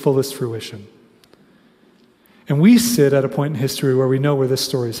to its fullest fruition. And we sit at a point in history where we know where this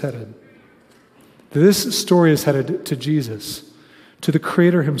story is headed. This story is headed to Jesus, to the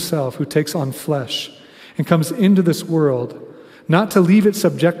Creator himself who takes on flesh and comes into this world, not to leave it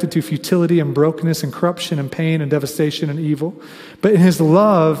subjected to futility and brokenness and corruption and pain and devastation and evil, but in his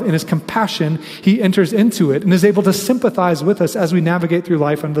love and his compassion, he enters into it and is able to sympathize with us as we navigate through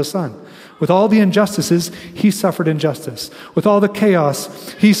life under the sun. With all the injustices, he suffered injustice. With all the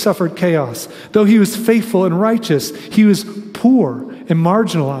chaos, he suffered chaos. Though he was faithful and righteous, he was poor and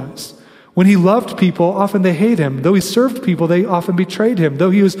marginalized. When he loved people, often they hate him. Though he served people, they often betrayed him. Though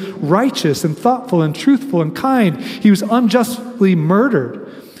he was righteous and thoughtful and truthful and kind, he was unjustly murdered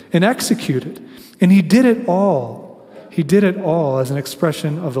and executed. And he did it all. He did it all as an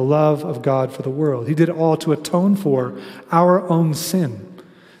expression of the love of God for the world. He did it all to atone for our own sin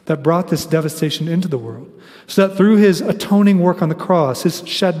that brought this devastation into the world. So that through his atoning work on the cross, his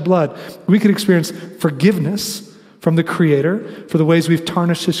shed blood, we could experience forgiveness from the Creator for the ways we've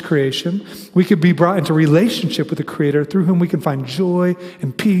tarnished his creation. We could be brought into relationship with the Creator through whom we can find joy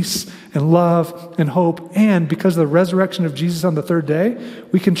and peace and love and hope. And because of the resurrection of Jesus on the third day,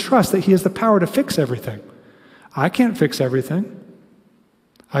 we can trust that he has the power to fix everything. I can't fix everything.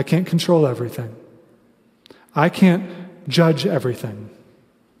 I can't control everything. I can't judge everything.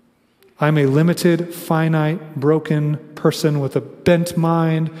 I'm a limited, finite, broken person with a bent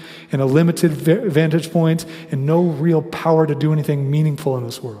mind and a limited vantage point and no real power to do anything meaningful in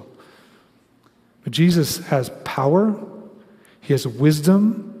this world. But Jesus has power, he has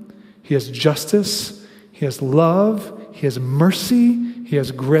wisdom, he has justice, he has love, he has mercy, he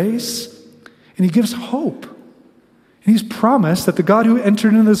has grace, and he gives hope. And he's promised that the God who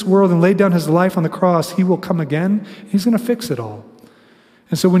entered into this world and laid down his life on the cross, he will come again, and he's going to fix it all.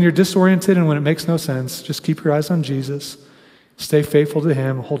 And so when you're disoriented and when it makes no sense, just keep your eyes on Jesus, stay faithful to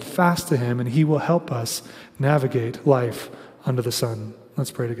him, hold fast to him, and he will help us navigate life under the sun.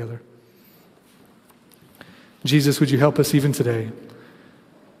 Let's pray together. Jesus, would you help us even today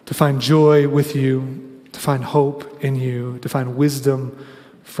to find joy with you, to find hope in you, to find wisdom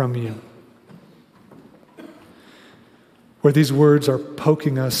from you. Where these words are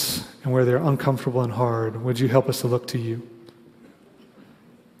poking us and where they're uncomfortable and hard, would you help us to look to you?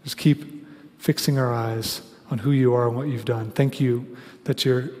 Just keep fixing our eyes on who you are and what you've done. Thank you that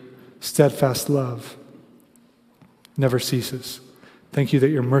your steadfast love never ceases. Thank you that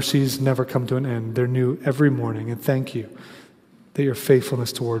your mercies never come to an end. They're new every morning. And thank you that your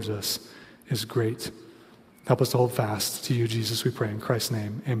faithfulness towards us is great. Help us to hold fast to you, Jesus, we pray. In Christ's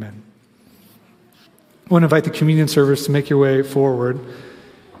name, amen. I want to invite the communion servers to make your way forward.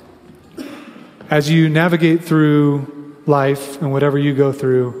 As you navigate through life and whatever you go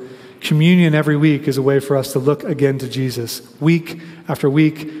through, communion every week is a way for us to look again to Jesus, week after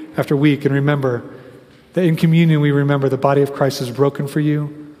week after week, and remember that in communion we remember the body of Christ is broken for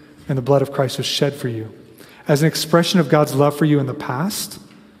you and the blood of Christ was shed for you. As an expression of God's love for you in the past,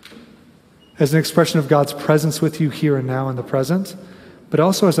 as an expression of God's presence with you here and now in the present, but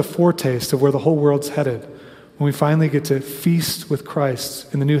also as a foretaste of where the whole world's headed when we finally get to feast with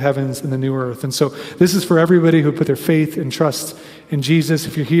Christ in the new heavens and the new earth. And so this is for everybody who put their faith and trust in Jesus.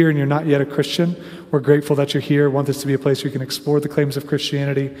 If you're here and you're not yet a Christian, we're grateful that you're here. We want this to be a place where you can explore the claims of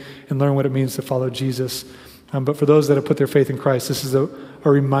Christianity and learn what it means to follow Jesus. But for those that have put their faith in Christ, this is a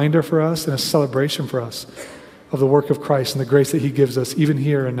reminder for us and a celebration for us of the work of Christ and the grace that he gives us even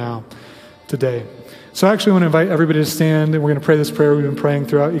here and now today. So I actually want to invite everybody to stand, and we're going to pray this prayer we've been praying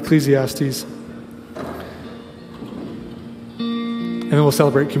throughout Ecclesiastes. And then we'll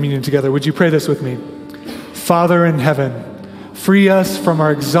celebrate communion together. Would you pray this with me? Father in heaven, free us from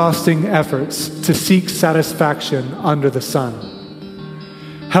our exhausting efforts to seek satisfaction under the sun.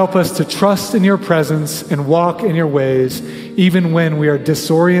 Help us to trust in your presence and walk in your ways, even when we are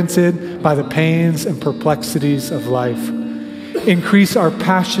disoriented by the pains and perplexities of life. Increase our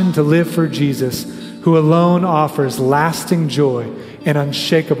passion to live for Jesus, who alone offers lasting joy and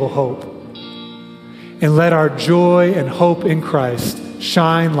unshakable hope. And let our joy and hope in Christ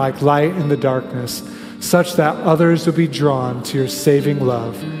shine like light in the darkness, such that others will be drawn to your saving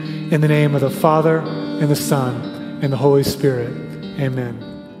love. In the name of the Father, and the Son, and the Holy Spirit. Amen.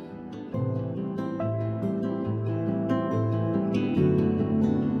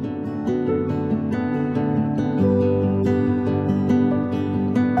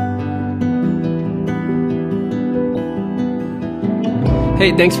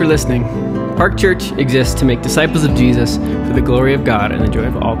 Hey, thanks for listening. Park Church exists to make disciples of Jesus for the glory of God and the joy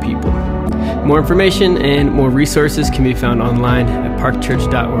of all people. More information and more resources can be found online at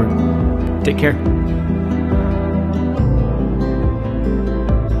parkchurch.org. Take care.